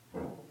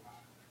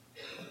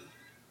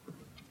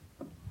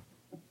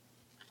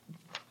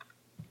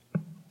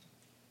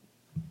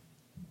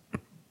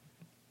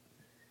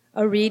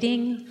A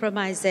reading from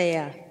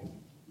Isaiah.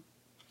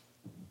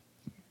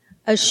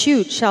 A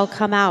shoot shall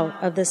come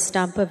out of the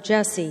stump of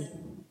Jesse,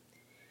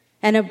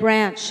 and a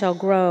branch shall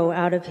grow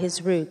out of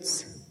his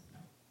roots.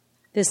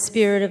 The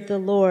Spirit of the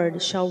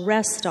Lord shall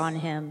rest on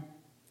him,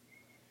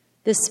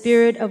 the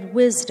Spirit of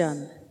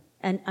wisdom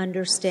and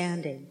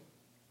understanding,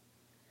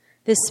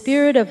 the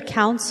Spirit of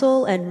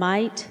counsel and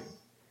might,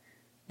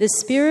 the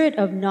Spirit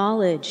of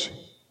knowledge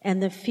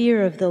and the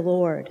fear of the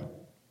Lord.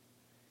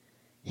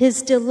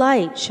 His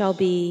delight shall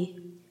be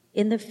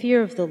in the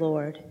fear of the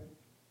Lord.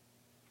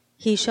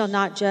 He shall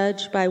not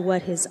judge by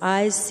what his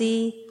eyes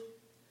see,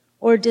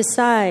 or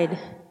decide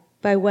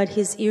by what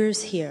his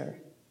ears hear.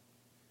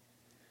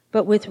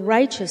 But with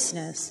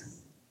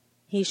righteousness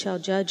he shall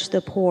judge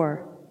the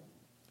poor,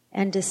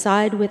 and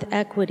decide with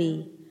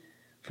equity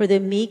for the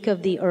meek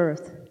of the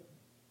earth.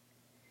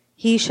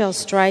 He shall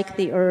strike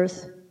the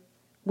earth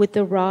with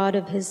the rod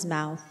of his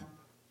mouth,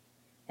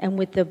 and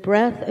with the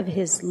breath of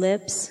his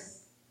lips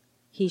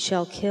he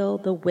shall kill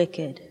the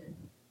wicked.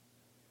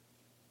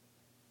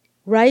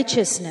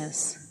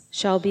 Righteousness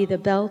shall be the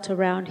belt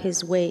around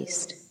his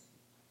waist,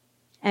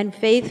 and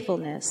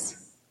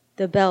faithfulness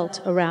the belt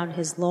around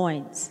his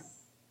loins.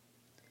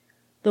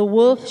 The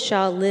wolf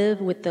shall live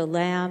with the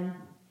lamb,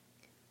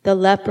 the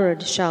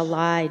leopard shall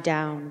lie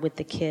down with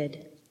the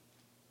kid.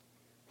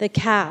 The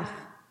calf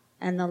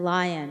and the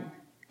lion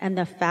and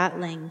the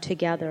fatling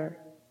together,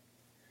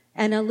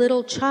 and a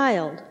little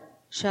child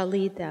shall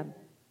lead them.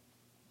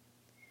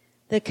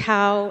 The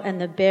cow and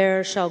the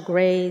bear shall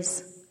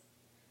graze,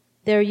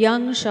 their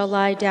young shall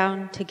lie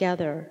down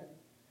together,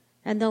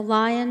 and the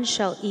lion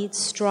shall eat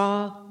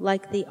straw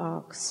like the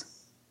ox.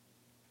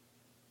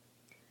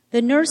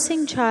 The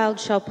nursing child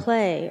shall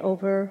play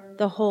over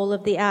the hole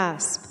of the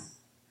asp,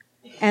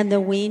 and the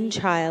weaned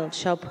child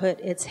shall put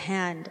its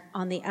hand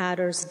on the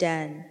adder's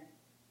den.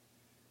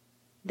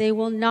 They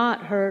will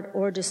not hurt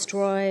or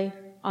destroy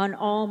on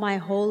all my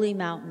holy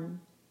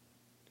mountain,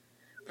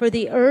 for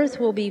the earth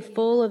will be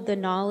full of the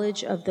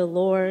knowledge of the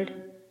Lord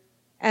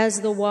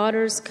as the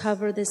waters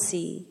cover the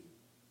sea.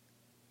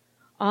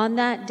 On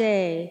that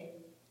day,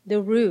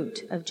 the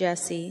root of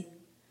Jesse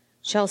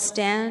shall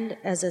stand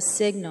as a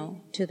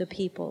signal to the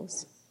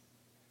peoples.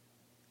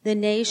 The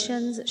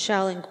nations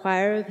shall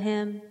inquire of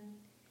him,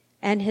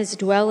 and his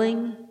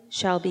dwelling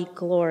shall be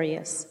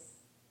glorious.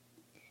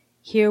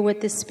 Hear what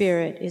the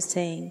Spirit is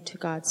saying to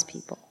God's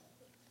people.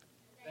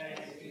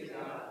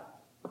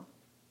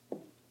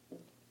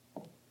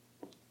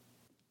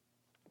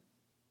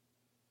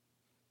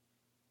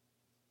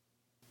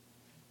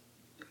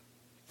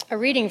 A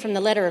reading from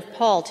the letter of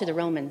Paul to the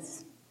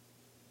Romans.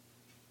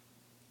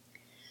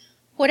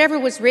 Whatever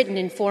was written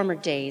in former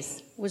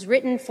days was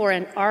written for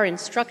our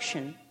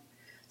instruction,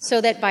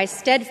 so that by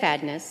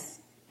steadfastness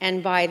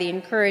and by the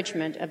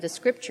encouragement of the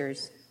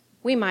Scriptures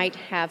we might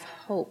have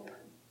hope.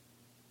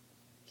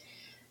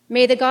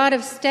 May the God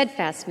of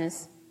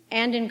steadfastness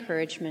and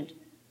encouragement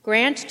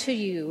grant to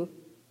you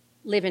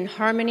live in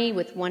harmony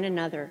with one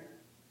another,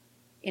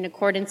 in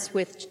accordance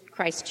with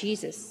Christ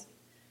Jesus,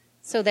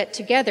 so that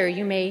together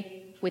you may,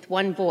 with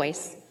one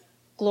voice,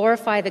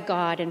 glorify the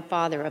God and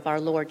Father of our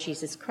Lord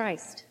Jesus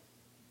Christ.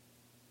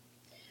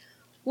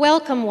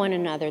 Welcome one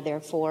another,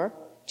 therefore,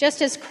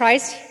 just as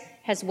Christ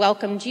has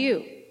welcomed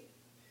you,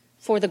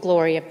 for the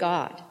glory of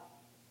God.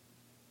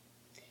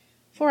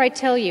 For I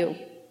tell you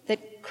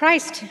that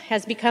Christ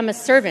has become a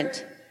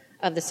servant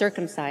of the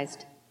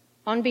circumcised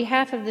on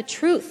behalf of the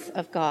truth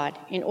of God,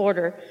 in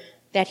order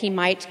that he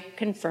might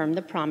confirm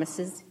the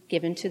promises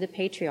given to the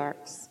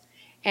patriarchs,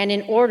 and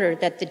in order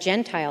that the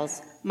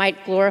Gentiles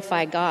might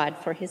glorify God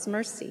for his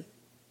mercy.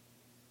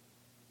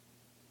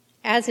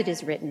 As it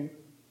is written,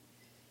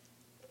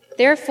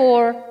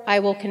 "Therefore I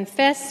will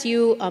confess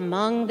you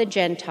among the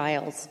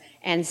Gentiles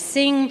and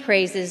sing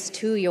praises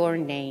to your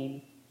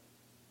name."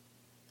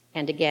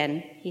 And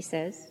again, he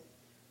says,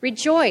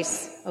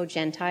 "Rejoice, O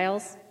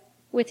Gentiles,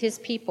 with his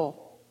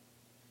people."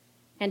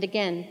 And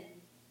again,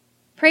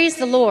 "Praise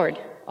the Lord,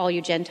 all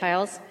you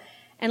Gentiles,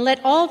 and let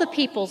all the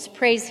peoples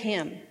praise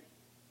him."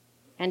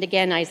 And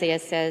again, Isaiah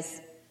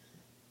says,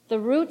 "The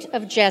root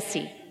of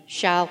Jesse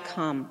shall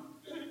come,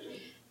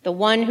 the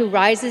one who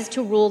rises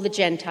to rule the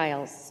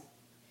Gentiles.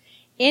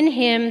 In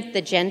him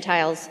the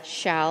Gentiles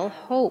shall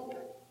hope."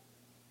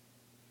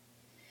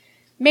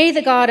 May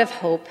the God of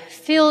hope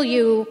fill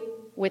you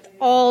with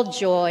all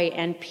joy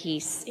and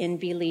peace in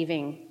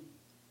believing,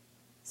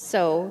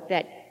 so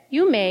that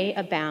you may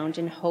abound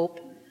in hope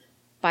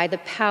by the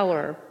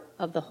power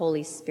of the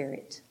Holy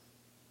Spirit.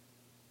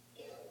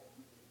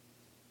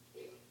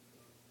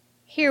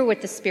 Hear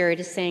what the Spirit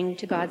is saying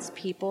to God's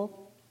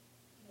people.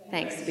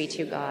 Thanks be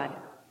to God.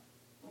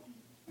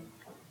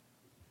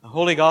 The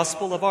Holy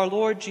Gospel of our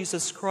Lord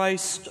Jesus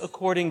Christ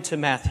according to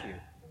Matthew.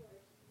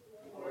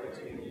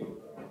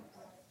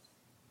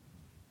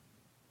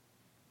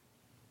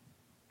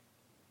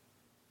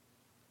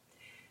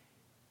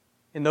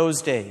 In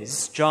those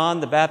days, John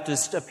the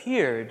Baptist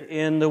appeared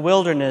in the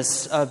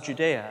wilderness of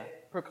Judea,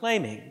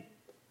 proclaiming,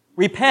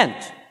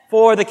 "Repent,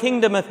 for the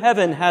kingdom of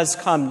heaven has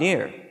come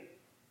near."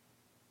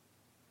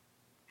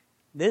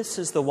 This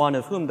is the one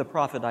of whom the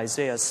prophet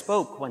Isaiah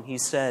spoke when he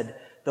said,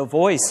 "The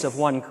voice of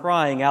one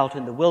crying out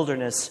in the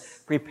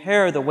wilderness,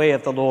 prepare the way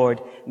of the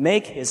Lord,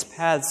 make his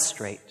paths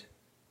straight."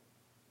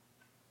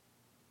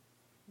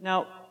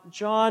 Now,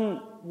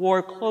 John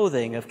wore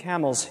clothing of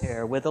camel's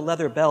hair with a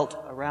leather belt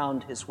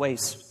around his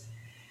waist,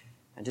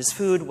 and his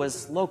food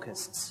was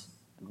locusts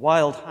and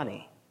wild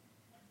honey.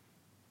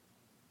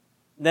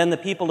 Then the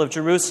people of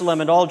Jerusalem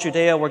and all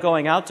Judea were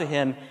going out to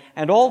him,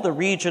 and all the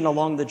region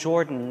along the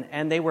Jordan,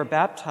 and they were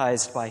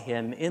baptized by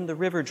him in the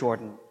river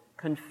Jordan,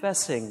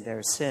 confessing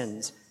their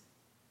sins.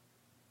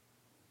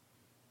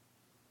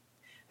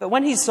 But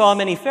when he saw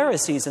many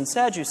Pharisees and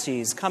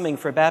Sadducees coming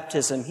for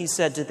baptism, he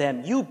said to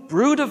them, "You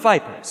brood of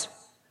vipers,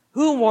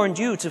 who warned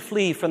you to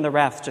flee from the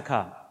wrath to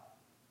come?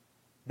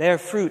 Bear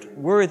fruit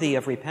worthy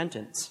of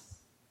repentance.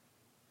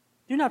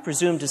 Do not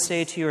presume to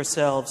say to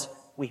yourselves,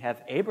 'We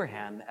have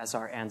Abraham as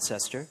our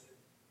ancestor.'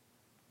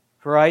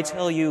 For I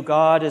tell you,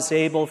 God is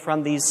able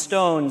from these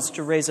stones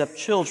to raise up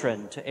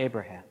children to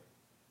Abraham.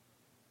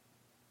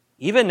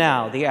 Even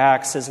now the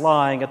axe is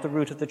lying at the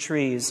root of the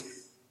trees.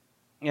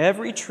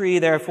 Every tree,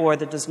 therefore,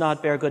 that does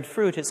not bear good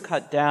fruit is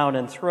cut down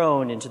and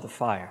thrown into the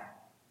fire.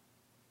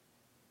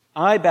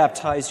 I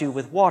baptize you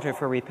with water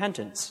for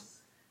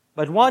repentance,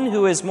 but one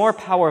who is more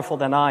powerful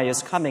than I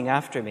is coming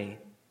after me.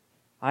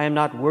 I am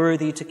not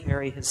worthy to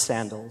carry his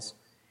sandals.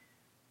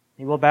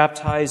 He will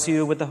baptize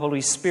you with the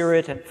Holy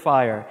Spirit and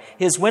fire.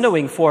 His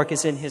winnowing fork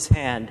is in his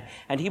hand,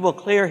 and he will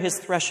clear his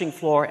threshing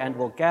floor and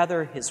will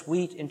gather his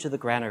wheat into the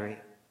granary.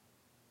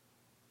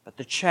 But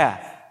the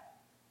chaff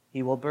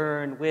he will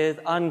burn with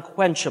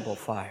unquenchable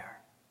fire."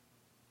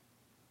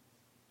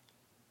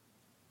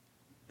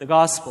 The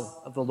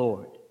Gospel of the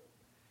Lord.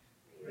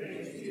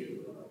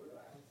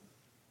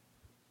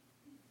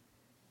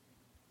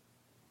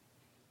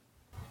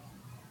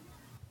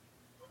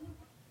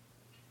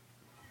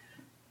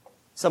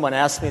 Someone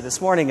asked me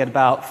this morning at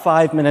about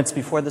 5 minutes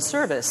before the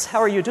service, "How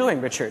are you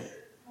doing, Richard?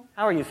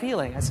 How are you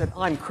feeling?" I said,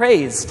 "I'm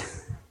crazed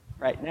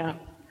right now.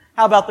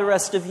 How about the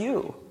rest of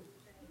you?"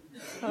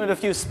 I don't know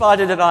if you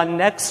spotted it on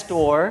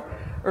Nextdoor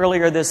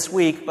earlier this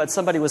week, but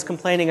somebody was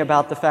complaining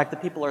about the fact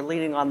that people are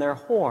leaning on their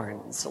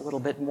horns a little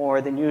bit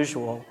more than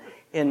usual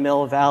in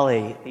Mill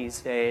Valley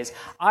these days.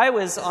 I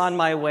was on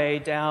my way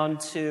down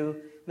to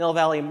Mill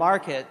Valley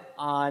Market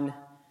on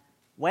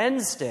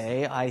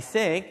Wednesday, I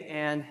think,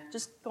 and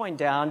just going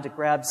down to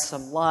grab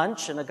some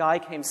lunch, and a guy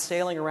came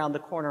sailing around the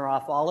corner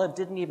off Olive,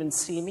 didn't even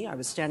see me. I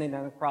was standing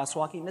there in the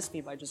crosswalk. He missed me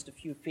by just a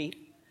few feet.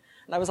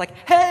 And I was like,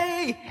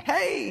 "Hey,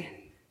 hey!"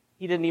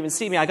 He didn't even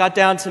see me. I got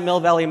down to Mill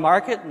Valley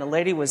Market, and the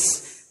lady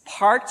was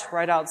parked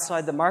right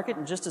outside the market,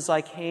 and just as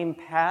I came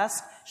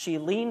past, she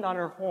leaned on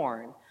her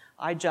horn.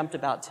 I jumped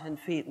about 10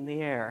 feet in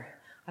the air.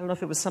 I don't know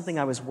if it was something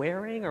I was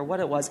wearing or what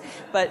it was,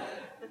 but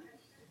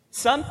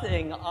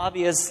something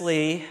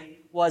obviously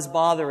was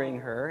bothering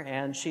her,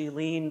 and she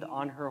leaned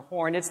on her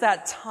horn. It's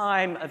that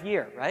time of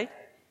year, right?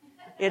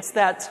 It's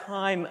that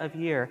time of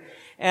year.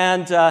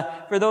 And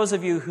for those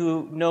of you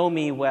who know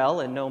me well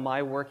and know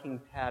my working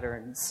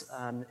patterns,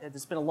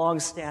 it's been a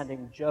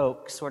long-standing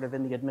joke sort of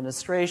in the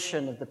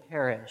administration of the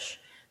parish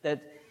that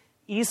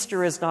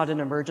Easter is not an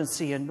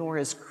emergency and nor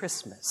is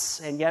Christmas.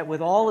 And yet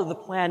with all of the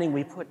planning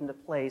we put into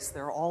place,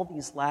 there are all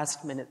these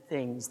last-minute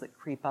things that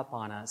creep up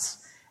on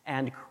us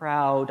and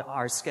crowd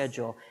our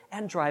schedule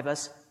and drive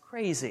us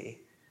crazy.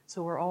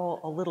 So we're all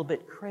a little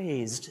bit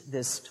crazed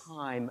this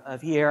time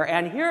of year.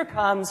 And here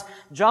comes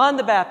John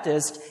the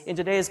Baptist in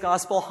today's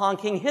gospel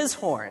honking his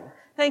horn.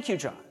 Thank you,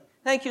 John.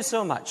 Thank you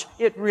so much.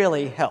 It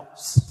really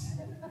helps.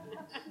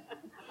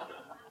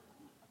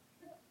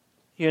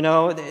 You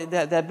know,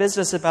 that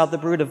business about the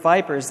brood of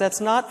vipers,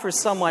 that's not for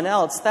someone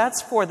else.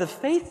 That's for the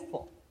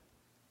faithful.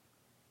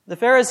 The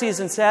Pharisees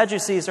and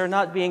Sadducees are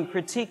not being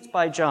critiqued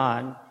by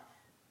John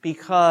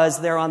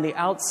because they're on the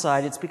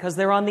outside. It's because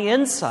they're on the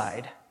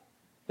inside.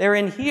 They're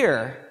in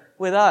here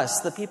with us,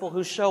 the people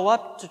who show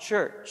up to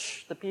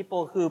church, the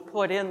people who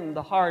put in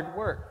the hard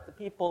work, the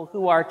people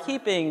who are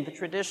keeping the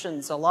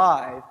traditions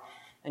alive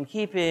and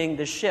keeping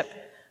the ship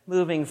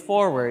moving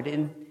forward.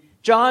 In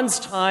John's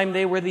time,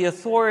 they were the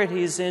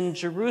authorities in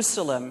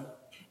Jerusalem.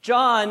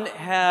 John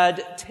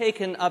had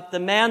taken up the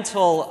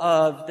mantle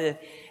of the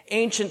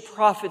ancient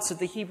prophets of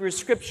the Hebrew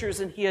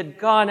Scriptures, and he had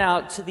gone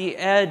out to the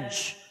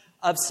edge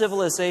of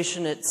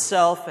civilization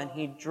itself, and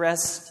he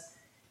dressed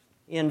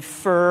in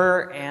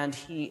fur, and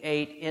he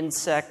ate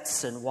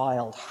insects and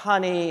wild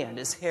honey, and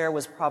his hair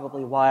was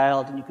probably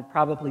wild, and you could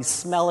probably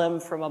smell him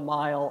from a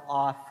mile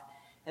off.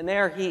 And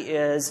there he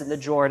is in the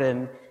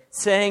Jordan,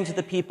 saying to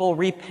the people,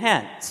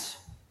 "Repent.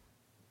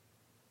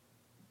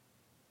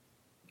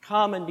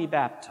 Come and be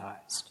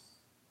baptized."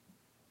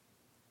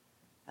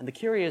 And the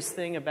curious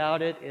thing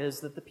about it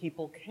is that the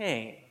people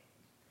came,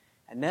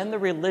 and then the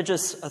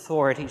religious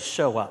authorities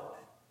show up.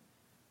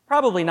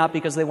 Probably not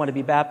because they want to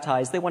be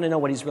baptized. They want to know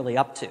what he's really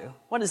up to.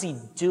 What is he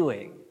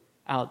doing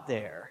out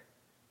there?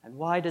 And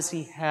why does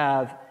he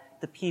have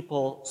the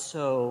people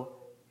so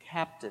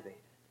captivated?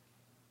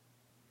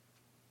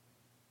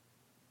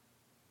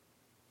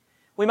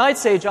 We might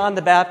say John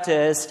the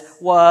Baptist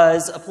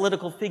was a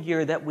political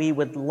figure that we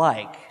would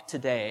like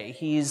today.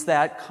 He's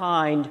that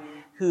kind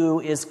who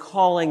is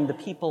calling the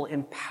people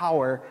in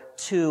power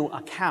to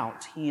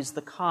account. He's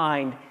the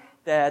kind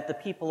that the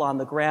people on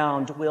the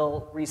ground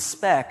will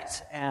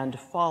respect and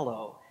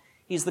follow.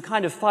 He's the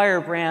kind of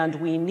firebrand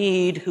we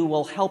need who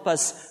will help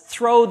us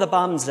throw the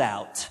bums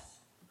out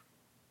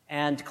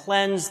and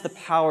cleanse the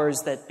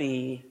powers that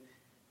be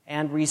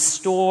and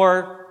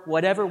restore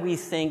whatever we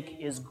think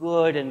is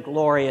good and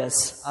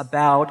glorious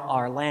about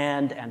our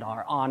land and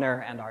our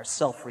honor and our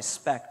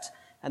self-respect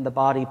and the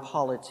body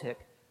politic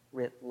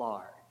writ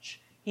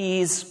large.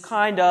 He's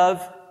kind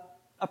of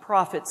a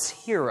prophet's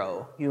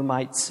hero, you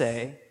might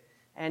say,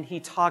 and he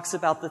talks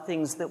about the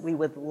things that we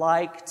would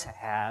like to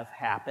have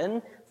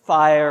happen,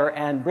 fire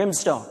and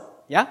brimstone,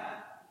 yeah?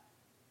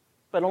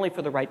 But only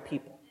for the right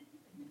people.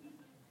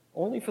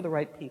 Only for the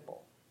right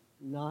people,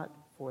 not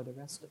for the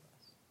rest of us.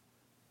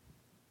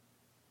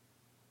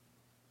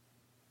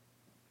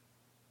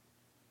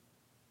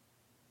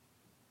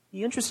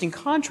 The interesting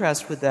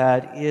contrast with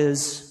that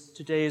is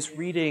today's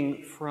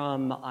reading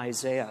from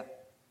Isaiah,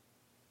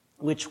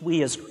 which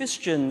we as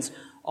Christians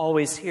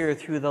always hear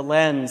through the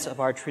lens of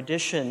our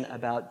tradition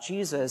about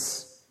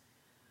Jesus.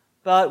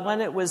 But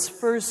when it was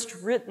first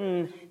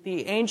written,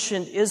 the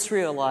ancient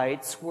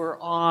Israelites were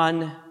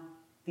on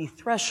the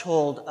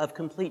threshold of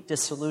complete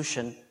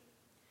dissolution.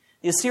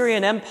 The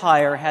Assyrian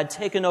Empire had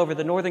taken over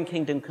the northern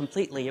kingdom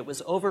completely. It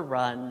was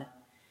overrun.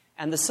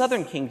 And the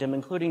southern kingdom,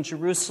 including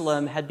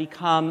Jerusalem, had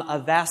become a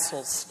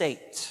vassal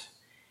state.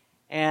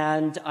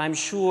 And I'm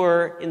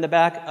sure in the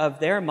back of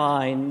their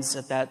minds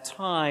at that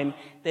time,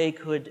 they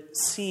could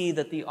see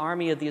that the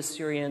army of the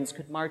Assyrians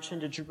could march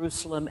into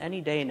Jerusalem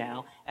any day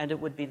now, and it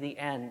would be the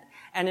end.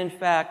 And in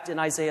fact, in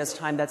Isaiah's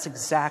time, that's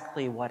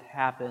exactly what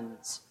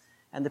happens.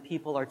 And the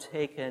people are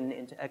taken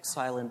into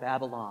exile in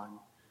Babylon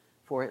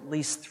for at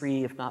least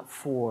 3, if not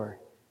 4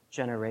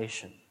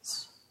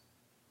 generations.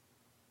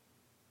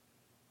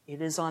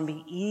 It is on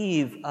the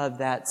eve of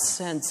that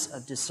sense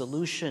of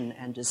dissolution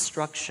and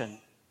destruction,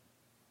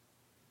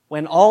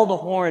 when all the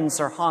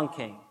horns are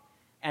honking,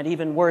 and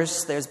even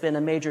worse, there's been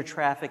a major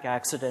traffic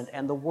accident,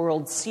 and the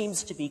world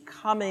seems to be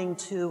coming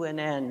to an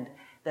end,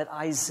 that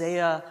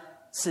Isaiah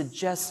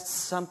suggests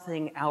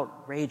something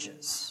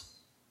outrageous.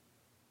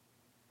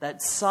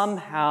 That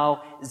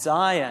somehow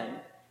Zion,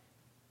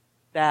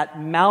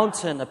 that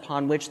mountain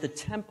upon which the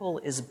temple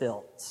is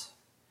built,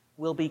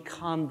 will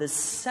become the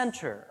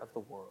center of the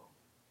world.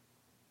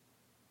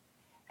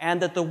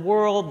 And that the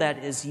world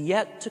that is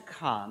yet to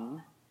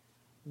come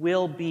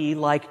will be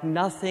like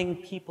nothing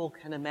people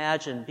can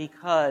imagine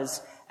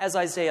because, as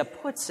Isaiah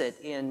puts it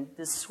in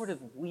this sort of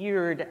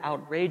weird,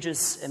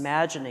 outrageous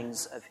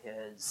imaginings of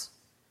his,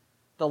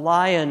 the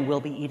lion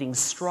will be eating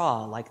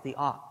straw like the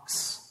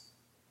ox.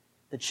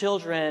 The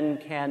children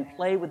can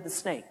play with the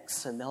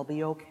snakes and they'll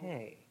be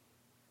okay.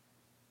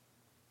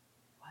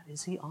 What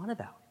is he on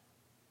about?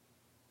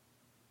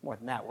 More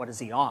than that, what is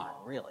he on,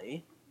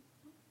 really?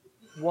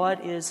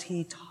 What is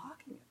he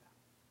talking about?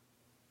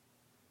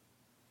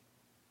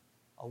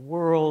 A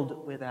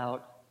world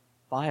without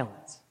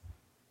violence.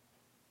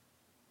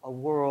 A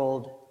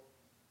world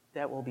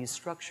that will be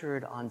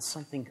structured on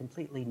something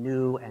completely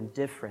new and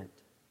different.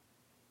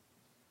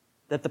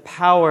 That the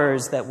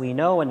powers that we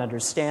know and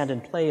understand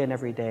and play in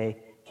every day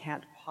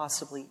can't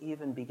possibly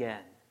even begin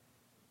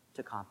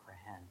to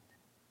comprehend.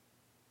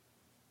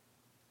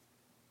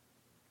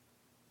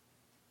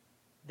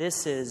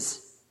 This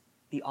is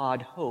the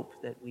odd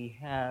hope that we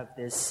have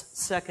this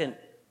second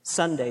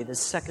Sunday,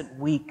 this second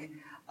week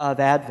of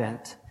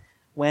Advent,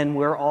 when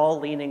we're all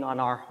leaning on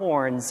our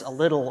horns a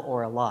little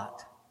or a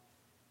lot.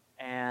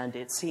 And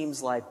it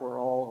seems like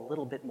we're all a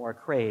little bit more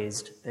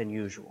crazed than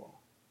usual.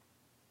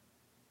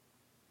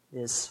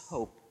 This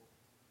hope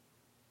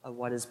of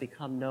what has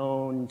become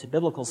known to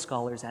biblical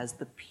scholars as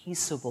the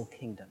peaceable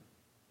kingdom.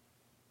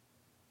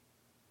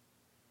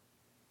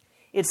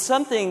 It's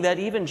something that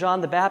even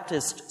John the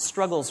Baptist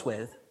struggles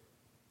with.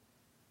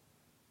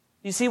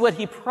 You see what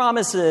he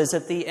promises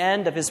at the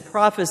end of his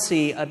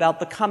prophecy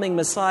about the coming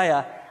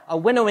Messiah, a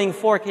winnowing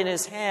fork in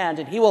his hand,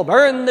 and he will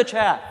burn the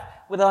chaff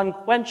with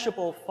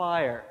unquenchable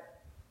fire.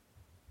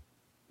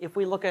 If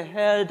we look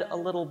ahead a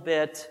little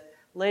bit,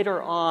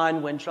 later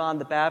on when John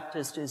the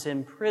Baptist is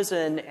in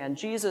prison and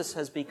Jesus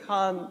has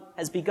begun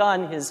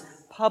his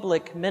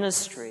public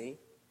ministry,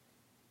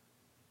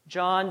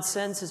 John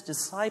sends his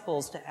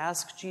disciples to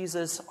ask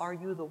Jesus, "Are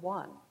you the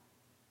one?"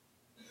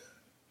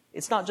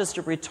 It's not just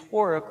a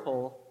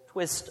rhetorical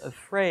twist of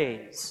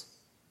phrase.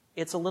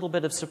 It's a little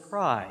bit of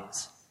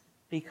surprise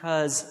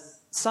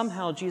because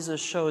somehow Jesus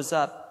shows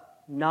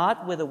up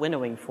not with a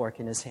winnowing fork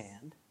in his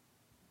hand,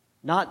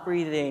 not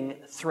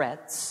breathing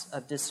threats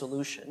of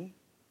dissolution,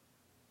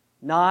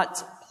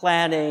 not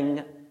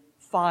planning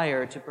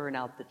fire to burn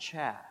out the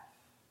chaff.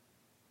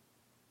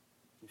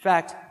 In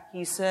fact,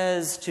 he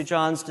says to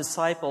John's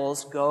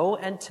disciples, "Go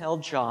and tell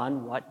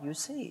John what you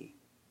see."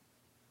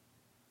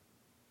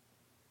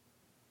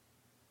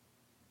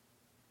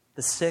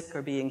 The sick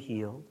are being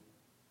healed.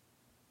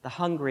 The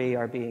hungry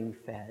are being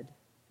fed.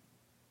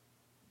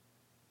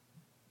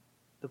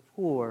 The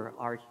poor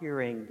are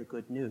hearing the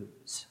good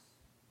news.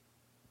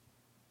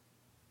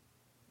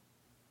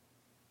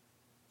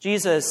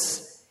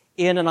 Jesus,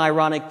 in an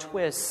ironic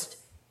twist,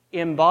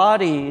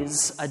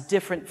 embodies a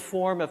different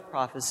form of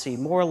prophecy,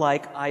 more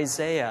like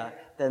Isaiah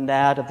than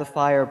that of the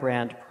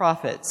firebrand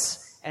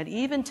prophets, and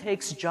even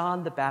takes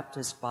John the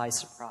Baptist by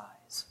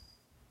surprise.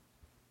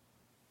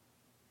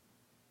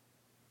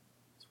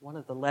 It's one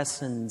of the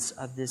lessons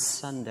of this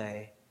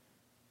Sunday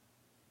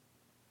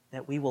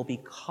that we will be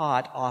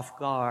caught off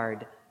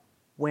guard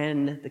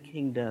when the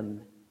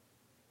kingdom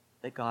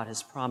that God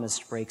has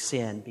promised breaks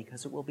in,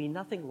 because it will be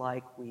nothing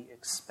like we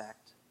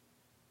expect.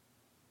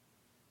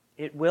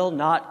 It will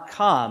not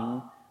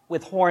come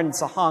with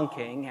horns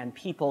a-honking and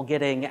people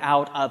getting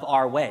out of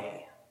our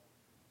way.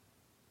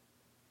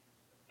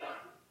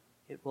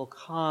 It will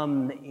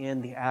come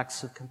in the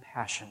acts of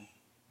compassion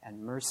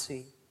and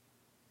mercy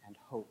and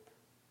hope,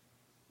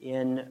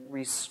 in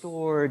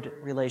restored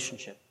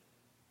relationship,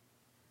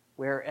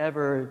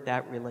 wherever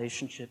that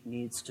relationship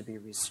needs to be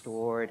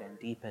restored and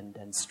deepened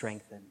and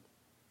strengthened,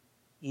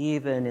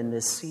 even in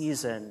this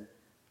season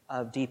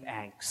of deep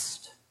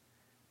angst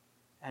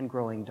and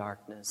growing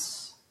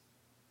darkness.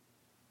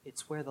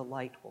 It's where the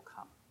light will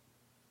come.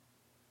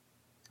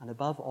 And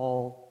above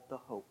all, the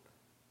hope.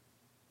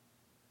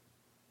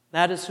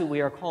 That is who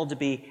we are called to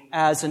be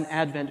as an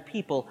Advent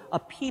people, a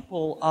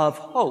people of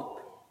hope,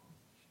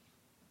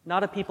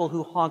 not a people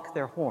who honk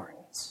their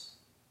horns,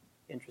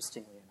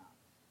 interestingly enough.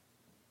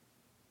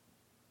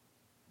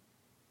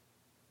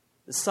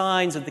 The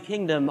signs of the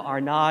kingdom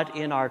are not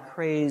in our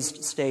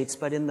crazed states,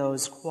 but in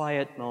those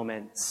quiet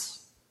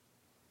moments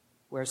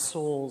where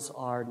souls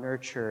are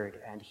nurtured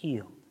and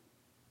healed,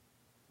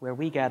 where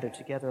we gather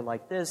together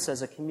like this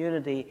as a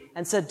community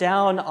and set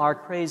down our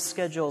crazed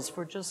schedules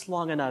for just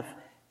long enough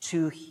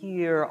to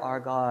hear our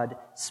God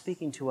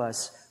speaking to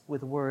us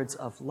with words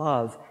of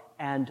love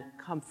and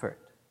comfort,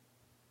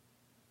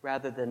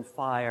 rather than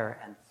fire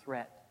and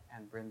threat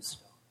and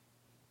brimstone.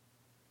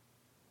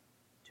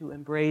 To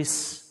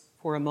embrace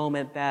for a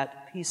moment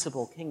that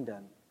peaceable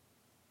kingdom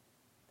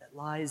that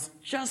lies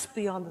just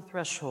beyond the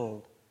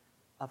threshold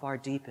of our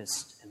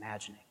deepest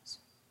imaginings.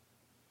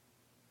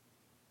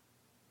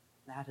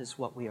 That is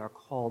what we are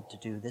called to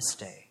do this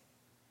day,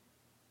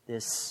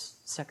 this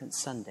second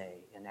Sunday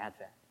in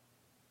Advent.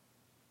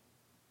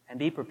 And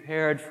be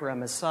prepared for a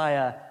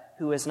Messiah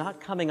who is not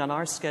coming on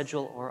our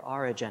schedule or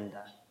our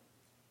agenda,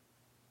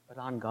 but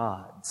on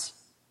God's.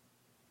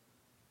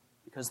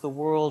 Because the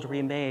world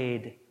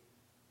remade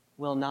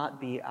will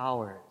not be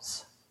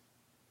ours,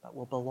 but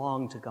will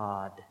belong to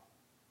God.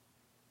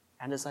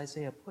 And as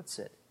Isaiah puts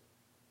it,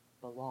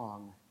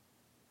 belong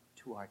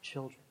to our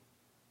children.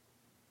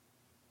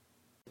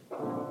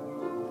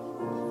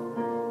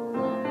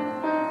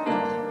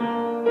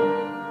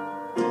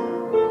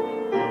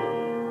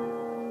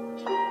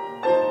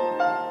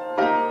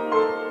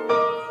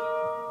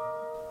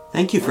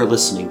 Thank you for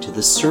listening to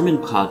this sermon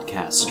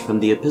podcast from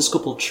the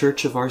Episcopal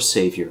Church of Our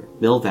Savior,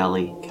 Mill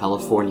Valley,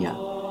 California.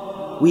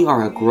 We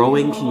are a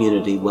growing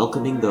community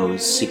welcoming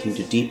those seeking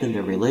to deepen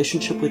their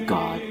relationship with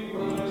God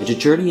and to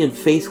journey in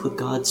faith with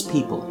God's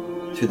people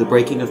through the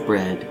breaking of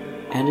bread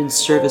and in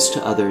service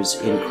to others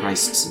in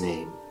Christ's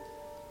name.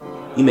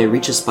 You may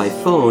reach us by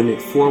phone at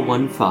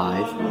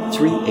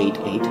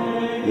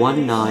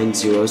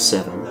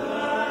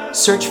 415-388-1907,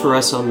 search for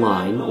us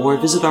online, or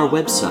visit our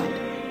website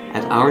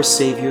at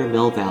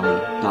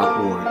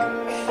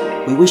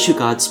oursaviormillvalley.org. We wish you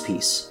God's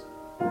peace.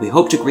 We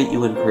hope to greet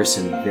you in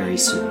person very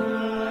soon.